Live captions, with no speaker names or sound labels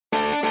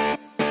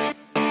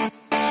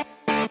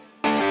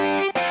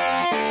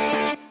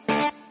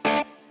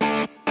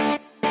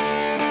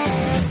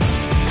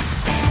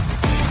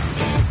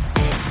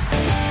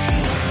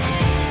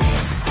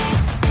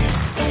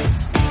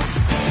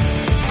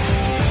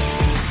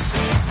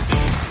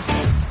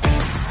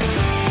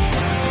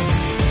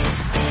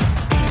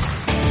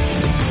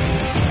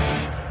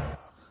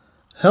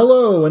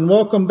Hello, and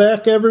welcome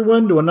back,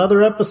 everyone, to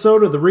another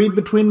episode of the Read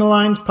Between the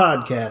Lines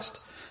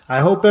podcast. I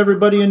hope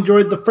everybody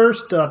enjoyed the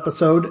first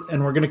episode,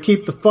 and we're going to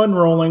keep the fun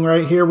rolling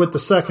right here with the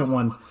second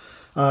one.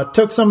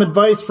 Took some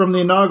advice from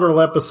the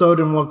inaugural episode,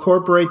 and will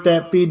incorporate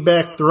that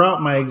feedback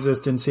throughout my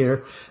existence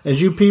here,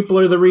 as you people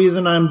are the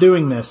reason I'm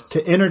doing this,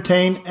 to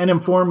entertain and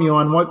inform you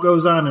on what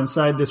goes on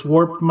inside this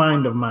warped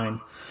mind of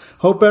mine.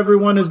 Hope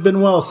everyone has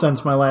been well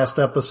since my last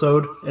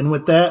episode, and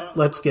with that,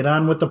 let's get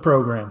on with the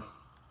program.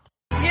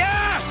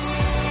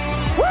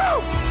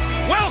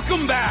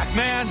 Welcome back,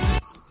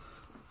 man!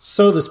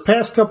 So this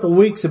past couple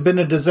weeks have been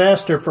a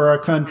disaster for our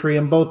country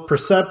in both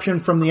perception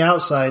from the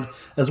outside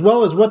as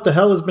well as what the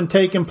hell has been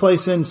taking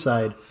place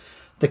inside.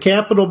 The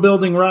Capitol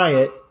building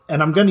riot,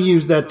 and I'm going to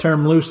use that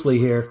term loosely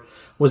here,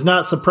 was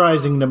not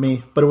surprising to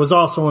me, but it was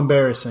also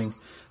embarrassing.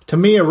 To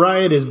me, a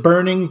riot is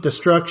burning,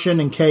 destruction,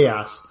 and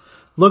chaos.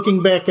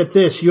 Looking back at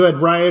this, you had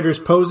rioters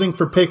posing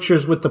for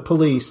pictures with the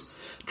police,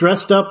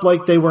 dressed up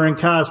like they were in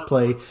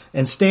cosplay,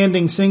 and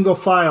standing single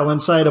file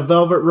inside a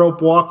velvet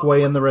rope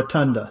walkway in the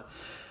rotunda.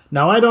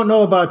 Now, I don't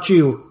know about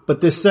you,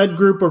 but this said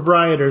group of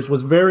rioters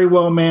was very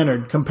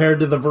well-mannered compared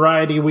to the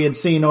variety we had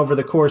seen over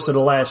the course of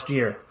the last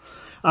year.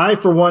 I,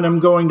 for one, am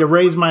going to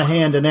raise my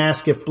hand and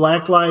ask if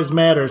Black Lives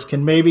Matters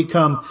can maybe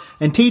come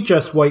and teach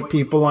us white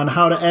people on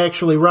how to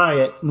actually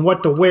riot and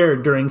what to wear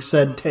during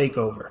said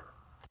takeover.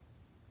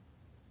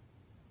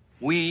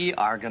 We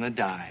are gonna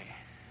die.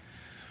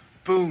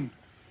 Boone,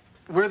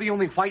 we're the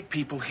only white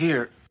people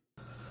here.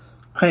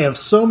 I have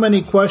so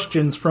many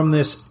questions from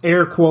this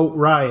air quote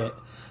riot.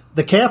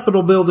 The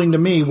Capitol building to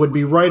me would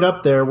be right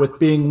up there with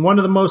being one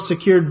of the most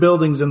secured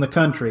buildings in the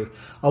country,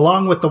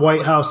 along with the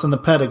White House and the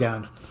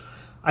Pentagon.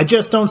 I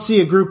just don't see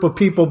a group of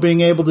people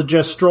being able to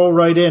just stroll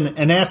right in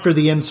and after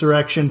the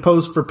insurrection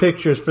pose for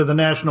pictures for the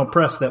national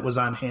press that was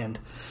on hand.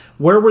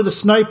 Where were the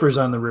snipers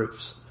on the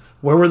roofs?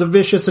 Where were the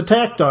vicious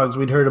attack dogs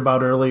we'd heard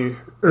about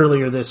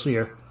earlier this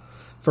year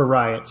for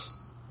riots?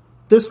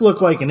 This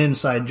looked like an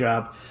inside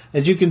job,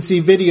 as you can see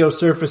video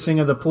surfacing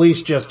of the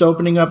police just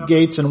opening up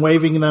gates and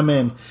waving them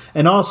in,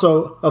 and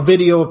also a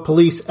video of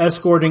police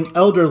escorting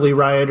elderly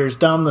rioters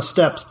down the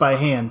steps by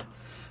hand.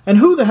 And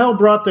who the hell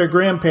brought their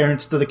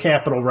grandparents to the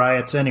Capitol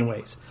riots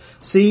anyways?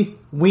 See,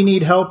 we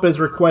need help as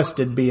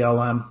requested,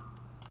 BLM.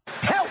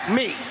 Help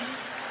me!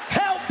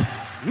 Help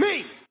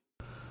me!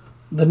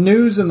 The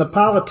news and the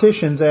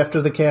politicians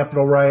after the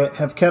Capitol riot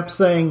have kept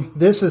saying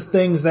this is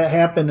things that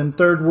happen in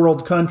third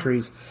world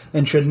countries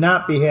and should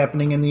not be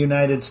happening in the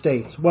United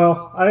States.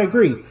 Well, I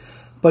agree.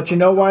 But you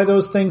know why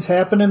those things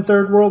happen in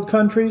third world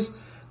countries?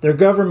 Their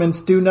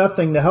governments do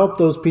nothing to help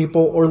those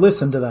people or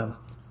listen to them.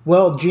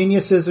 Well,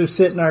 geniuses who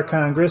sit in our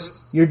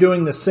Congress, you're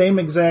doing the same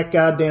exact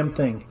goddamn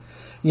thing.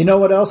 You know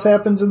what else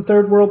happens in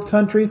third world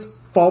countries?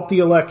 Faulty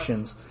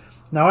elections.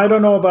 Now, I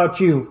don't know about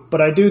you,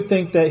 but I do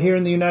think that here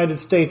in the United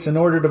States, in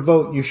order to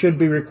vote, you should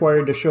be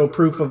required to show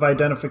proof of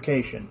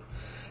identification.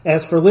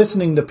 As for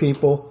listening to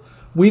people,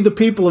 we the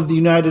people of the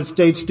United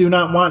States do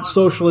not want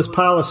socialist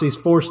policies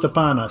forced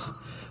upon us.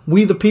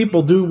 We the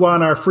people do not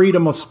want our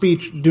freedom of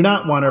speech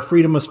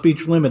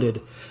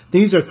limited.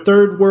 These are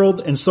third world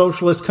and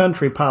socialist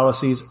country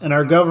policies, and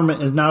our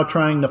government is now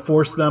trying to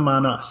force them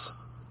on us.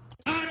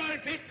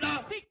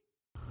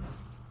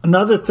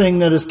 Another thing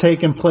that has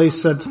taken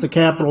place since the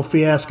Capitol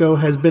fiasco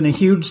has been a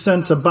huge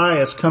sense of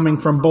bias coming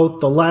from both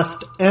the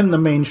left and the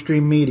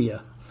mainstream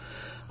media.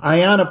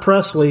 Ayanna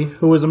Pressley,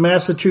 who is a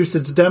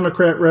Massachusetts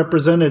Democrat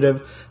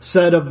representative,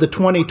 said of the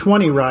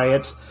 2020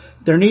 riots,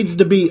 there needs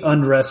to be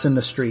unrest in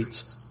the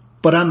streets.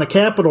 But on the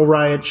Capitol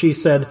riot, she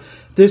said,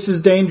 this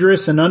is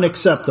dangerous and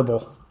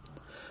unacceptable.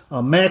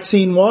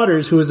 Maxine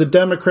Waters, who is a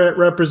Democrat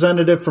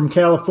representative from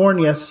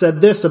California,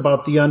 said this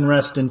about the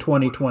unrest in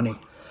 2020.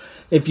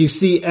 If you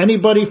see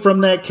anybody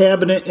from that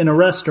cabinet in a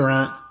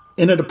restaurant,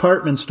 in a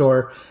department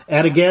store,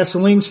 at a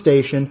gasoline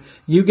station,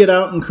 you get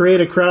out and create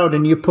a crowd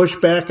and you push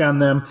back on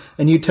them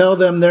and you tell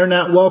them they're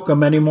not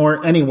welcome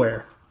anymore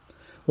anywhere.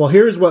 Well,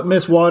 here's what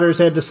Miss Waters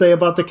had to say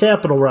about the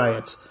Capitol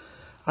riots.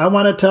 I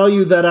want to tell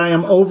you that I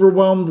am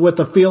overwhelmed with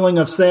a feeling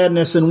of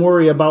sadness and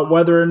worry about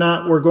whether or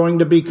not we're going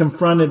to be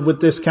confronted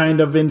with this kind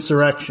of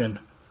insurrection.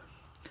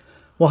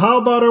 Well, how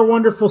about our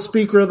wonderful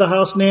Speaker of the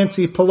House,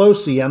 Nancy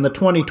Pelosi, on the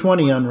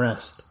 2020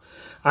 unrest?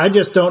 I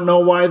just don't know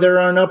why there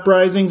aren't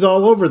uprisings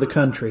all over the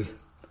country.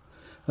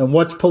 And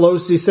what's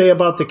Pelosi say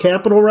about the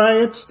Capitol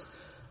riots?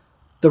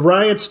 The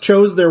riots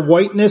chose their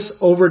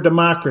whiteness over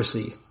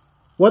democracy.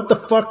 What the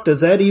fuck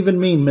does that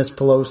even mean, Miss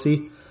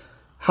Pelosi?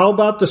 How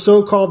about the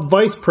so-called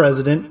vice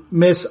president,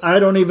 Miss I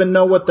don't even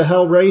know what the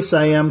hell race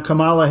I am,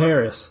 Kamala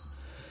Harris?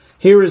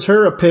 Here is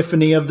her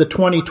epiphany of the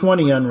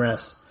 2020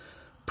 unrest.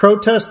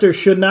 Protesters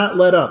should not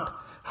let up.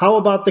 How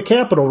about the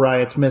Capitol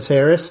riots, Miss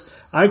Harris?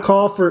 I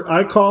call for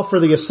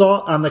the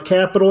assault on the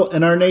Capitol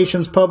and our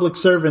nation's public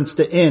servants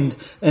to end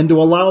and to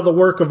allow the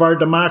work of our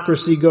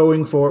democracy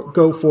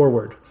go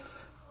forward.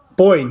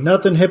 Boy,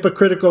 nothing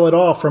hypocritical at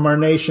all from our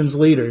nation's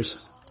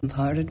leaders.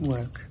 Hard at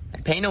work.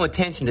 Pay no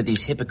attention to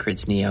these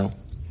hypocrites, Neo.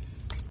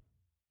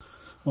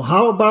 Well,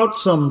 how about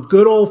some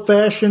good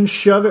old-fashioned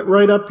shove it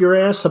right up your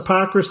ass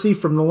hypocrisy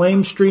from the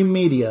lamestream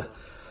media?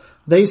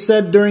 They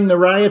said during the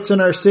riots in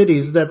our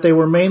cities that they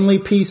were mainly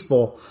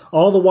peaceful,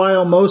 all the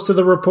while most of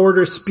the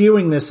reporters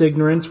spewing this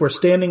ignorance were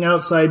standing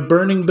outside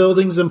burning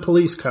buildings and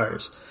police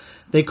cars.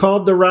 They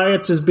called the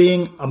riots as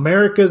being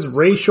America's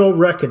racial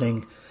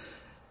reckoning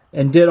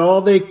and did all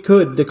they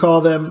could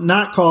to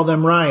not call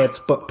them riots,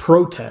 but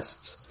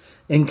protests.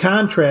 In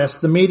contrast,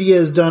 the media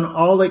has done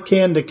all it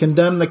can to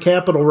condemn the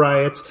Capitol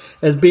riots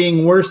as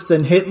being worse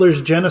than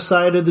Hitler's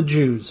genocide of the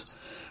Jews.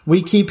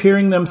 We keep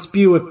hearing them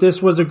spew if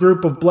this was a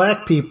group of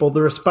black people,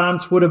 the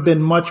response would have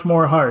been much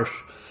more harsh.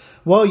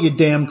 Well, you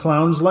damn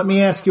clowns, let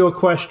me ask you a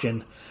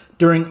question.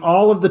 During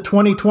all of the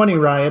 2020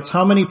 riots,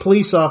 how many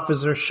police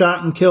officers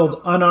shot and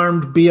killed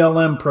unarmed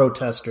BLM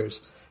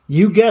protesters?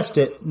 You guessed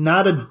it,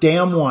 not a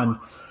damn one.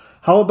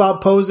 How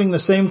about posing the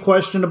same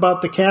question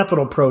about the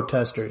Capitol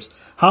protesters?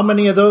 How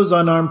many of those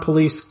unarmed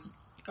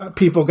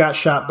people got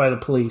shot by the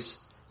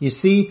police? You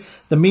see,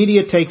 the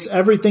media takes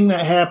everything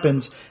that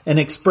happens and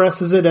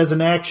expresses it as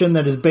an action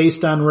that is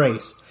based on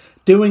race.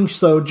 Doing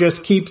so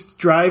just keeps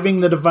driving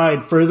the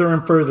divide further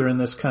and further in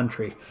this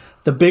country.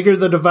 The bigger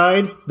the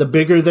divide, the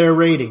bigger their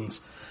ratings.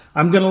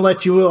 I'm going to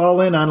let you all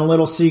in on a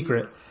little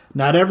secret.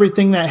 Not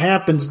everything that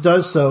happens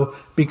does so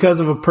because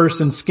of a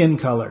person's skin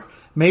color.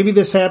 Maybe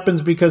this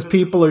happens because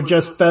people are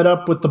just fed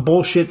up with the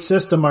bullshit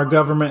system our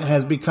government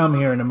has become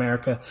here in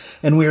America,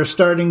 and we are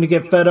starting to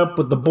get fed up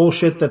with the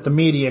bullshit that the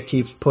media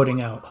keeps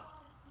putting out.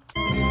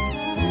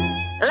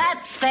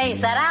 Let's face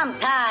it, I'm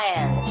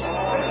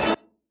tired.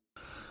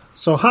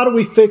 So how do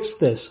we fix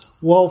this?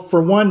 Well,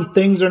 for one,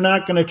 things are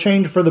not going to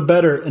change for the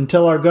better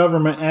until our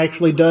government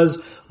actually does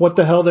what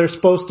the hell they're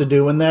supposed to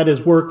do, and that is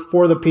work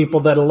for the people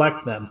that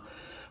elect them.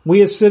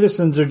 We as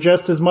citizens are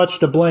just as much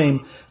to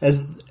blame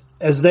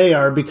as they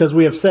are because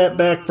we have sat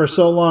back for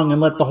so long and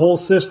let the whole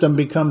system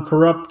become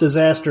corrupt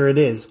disaster it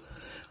is.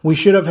 We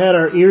should have had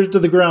our ears to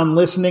the ground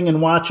listening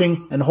and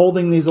watching and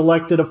holding these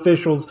elected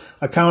officials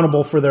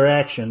accountable for their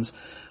actions.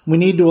 We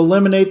need to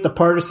eliminate the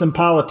partisan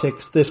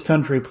politics this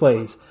country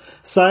plays.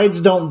 Sides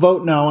don't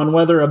vote now on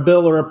whether a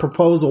bill or a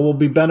proposal will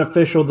be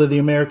beneficial to the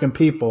American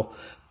people.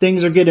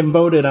 Things are getting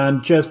voted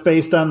on just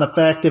based on the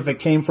fact if it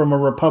came from a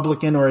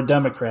Republican or a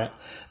Democrat.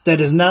 That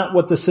is not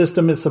what the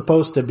system is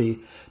supposed to be.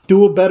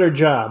 Do a better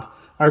job.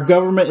 Our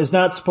government is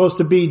not supposed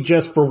to be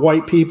just for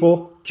white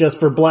people, just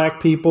for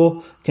black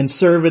people,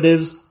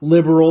 conservatives,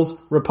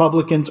 liberals,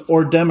 Republicans,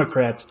 or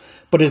Democrats,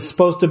 but it's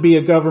supposed to be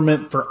a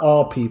government for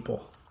all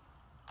people.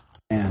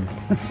 Man,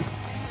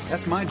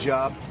 that's my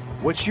job.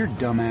 What's your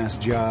dumbass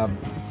job?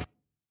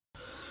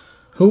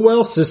 Who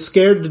else is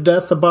scared to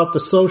death about the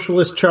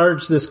socialist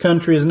charge this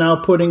country is now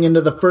putting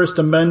into the First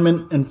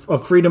Amendment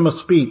of freedom of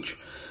speech?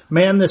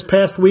 Man, this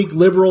past week,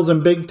 liberals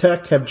and big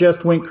tech have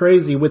just went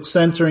crazy with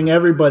censoring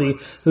everybody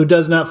who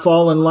does not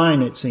fall in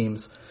line, it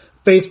seems.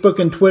 Facebook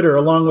and Twitter,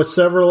 along with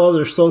several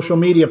other social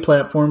media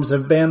platforms,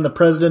 have banned the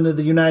President of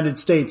the United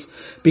States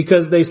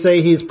because they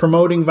say he is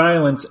promoting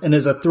violence and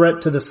is a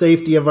threat to the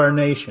safety of our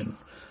nation.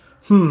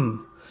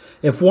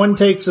 If one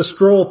takes a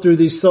stroll through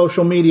these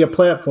social media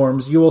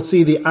platforms, you will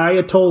see the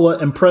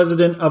Ayatollah and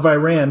President of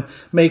Iran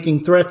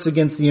making threats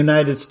against the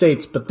United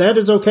States, but that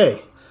is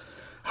okay.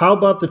 How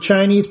about the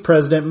Chinese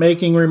president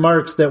making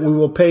remarks that we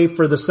will pay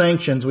for the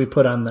sanctions we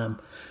put on them?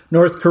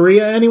 North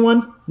Korea,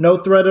 anyone? No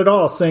threat at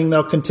all, saying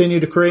they'll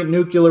continue to create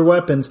nuclear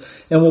weapons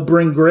and will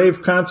bring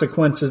grave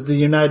consequences to the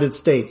United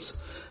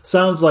States.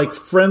 Sounds like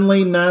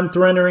friendly,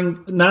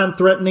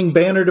 non-threatening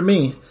banner to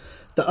me.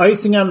 The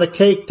icing on the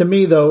cake to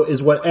me, though,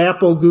 is what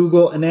Apple,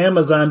 Google, and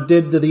Amazon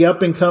did to the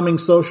up-and-coming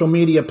social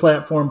media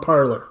platform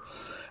Parler.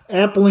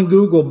 Apple and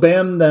Google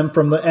banned them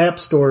from the App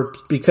Store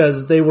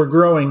because they were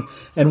growing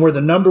and were the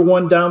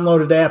 #1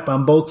 downloaded app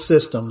on both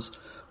systems.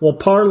 Well,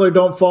 Parler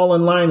don't fall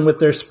in line with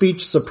their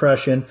speech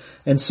suppression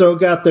and so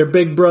got their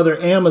big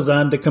brother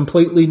Amazon to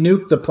completely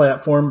nuke the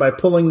platform by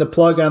pulling the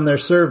plug on their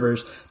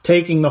servers,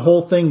 taking the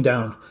whole thing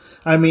down.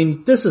 I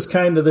mean, this is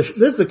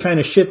the kind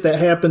of shit that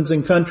happens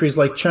in countries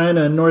like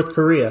China and North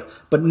Korea,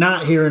 but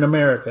not here in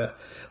America.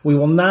 We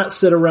will not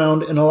sit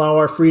around and allow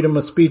our freedom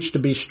of speech to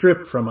be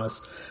stripped from us.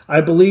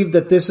 I believe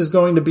that this is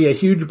going to be a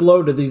huge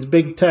blow to these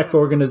big tech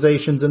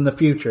organizations in the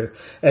future,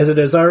 as it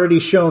has already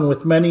shown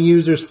with many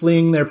users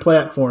fleeing their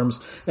platforms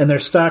and their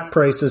stock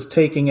prices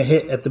taking a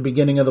hit at the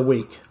beginning of the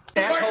week.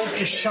 Assholes,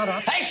 just shut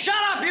up. Hey, shut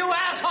up, you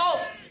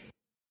assholes!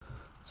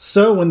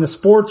 So, in the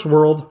sports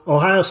world,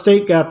 Ohio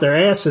State got their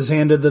asses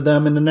handed to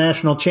them in the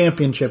national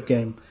championship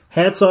game.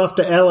 Hats off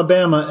to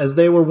Alabama, as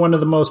they were one of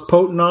the most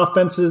potent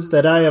offenses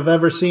that I have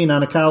ever seen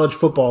on a college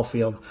football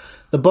field.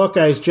 The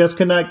Buckeyes just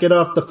could not get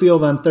off the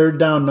field on third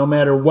down no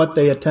matter what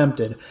they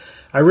attempted.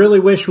 I really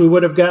wish we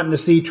would have gotten to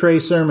see Trey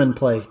Sermon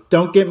play.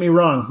 Don't get me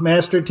wrong,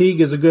 Master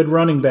Teague is a good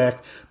running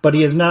back, but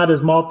he is not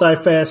as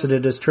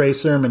multifaceted as Trey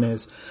Sermon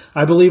is.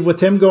 I believe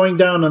with him going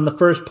down on the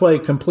first play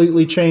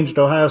completely changed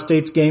Ohio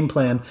State's game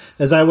plan,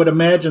 as I would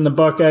imagine the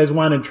Buckeyes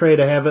wanted Trey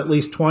to have at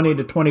least 20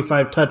 to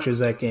 25 touches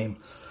that game.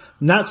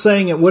 I'm not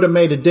saying it would have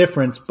made a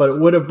difference, but it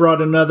would have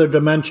brought another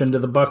dimension to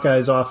the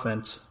Buckeyes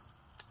offense.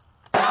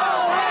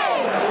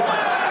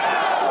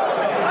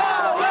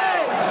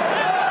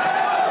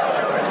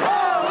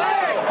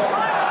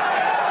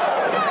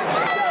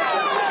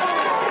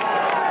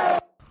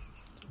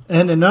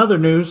 And in other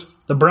news,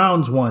 the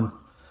Browns won.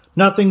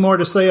 Nothing more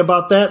to say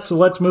about that, so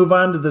let's move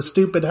on to the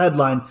stupid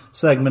headline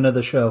segment of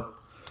the show.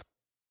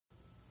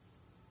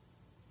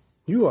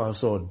 You are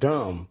so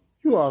dumb.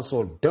 You are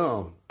so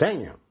dumb.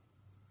 Damn.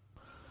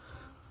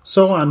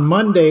 So on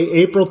Monday,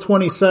 April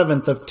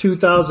 27th of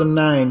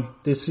 2009,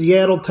 the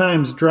Seattle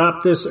Times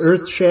dropped this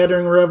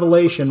earth-shattering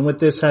revelation with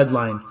this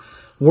headline.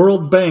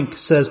 World Bank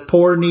says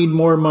poor need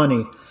more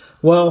money.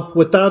 Well,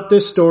 without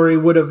this story,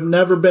 would have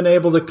never been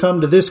able to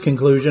come to this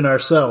conclusion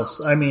ourselves.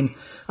 I mean,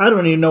 I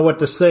don't even know what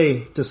to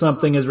say to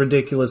something as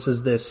ridiculous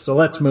as this, so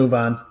let's move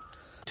on.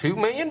 $2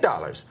 million.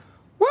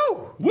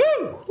 Woo!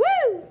 Woo!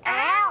 Woo!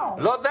 Ow!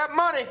 Love that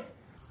money.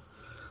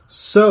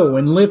 So,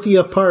 in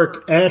Lithia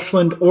Park,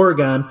 Ashland,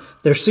 Oregon,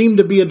 there seemed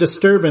to be a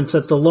disturbance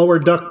at the lower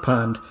duck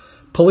pond.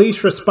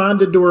 Police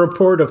responded to a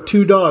report of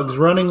 2 dogs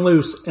running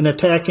loose and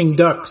attacking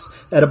ducks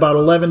at about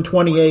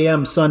 11:20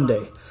 a.m.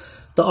 Sunday.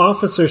 The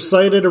officer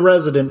cited a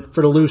resident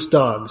for the loose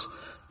dogs.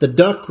 The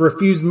duck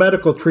refused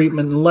medical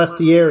treatment and left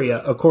the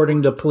area,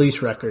 according to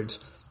police records.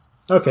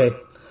 Okay,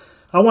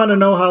 I want to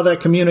know how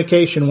that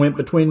communication went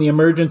between the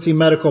emergency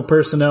medical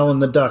personnel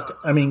and the duck.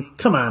 I mean,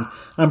 come on.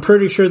 I'm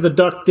pretty sure the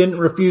duck didn't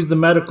refuse the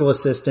medical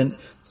assistant.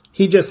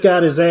 He just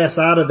got his ass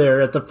out of there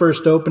at the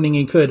first opening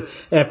he could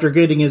after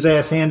getting his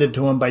ass handed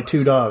to him by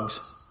 2 dogs.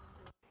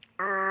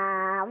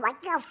 What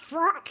the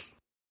fuck?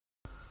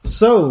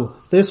 So,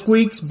 this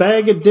week's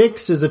Bag of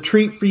Dicks is a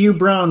treat for you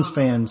Browns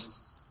fans.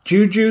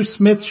 Juju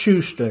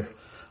Smith-Schuster,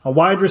 a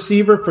wide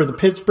receiver for the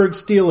Pittsburgh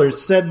Steelers,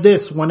 said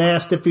this when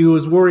asked if he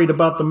was worried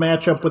about the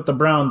matchup with the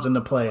Browns in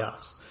the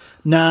playoffs.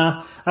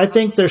 Nah, I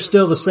think they're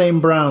still the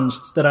same Browns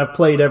that I've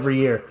played every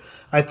year.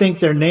 I think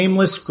they're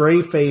nameless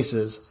gray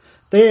faces.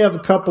 They have a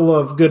couple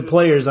of good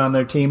players on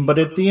their team, but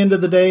at the end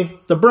of the day,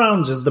 the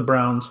Browns is the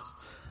Browns.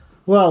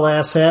 Well,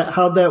 asshat,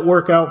 how'd that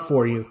work out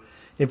for you?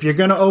 If you're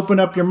gonna open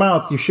up your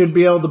mouth, you should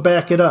be able to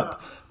back it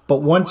up.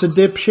 But once a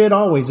dipshit,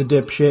 always a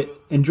dipshit.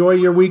 Enjoy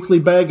your weekly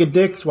bag of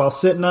dicks while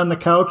sitting on the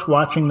couch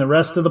watching the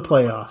rest of the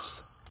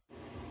playoffs.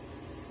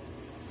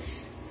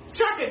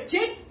 Suck a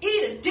dick,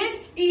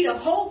 eat a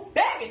whole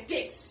bag of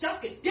dicks.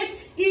 Suck a dick,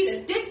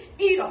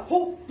 eat a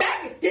whole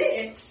bag of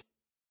dicks.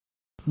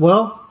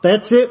 Well,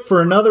 that's it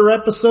for another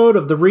episode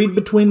of the Read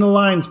Between the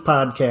Lines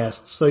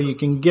podcast, so you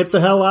can get the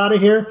hell out of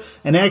here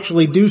and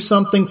actually do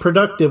something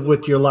productive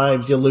with your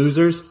lives, you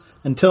losers.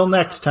 Until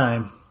next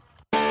time.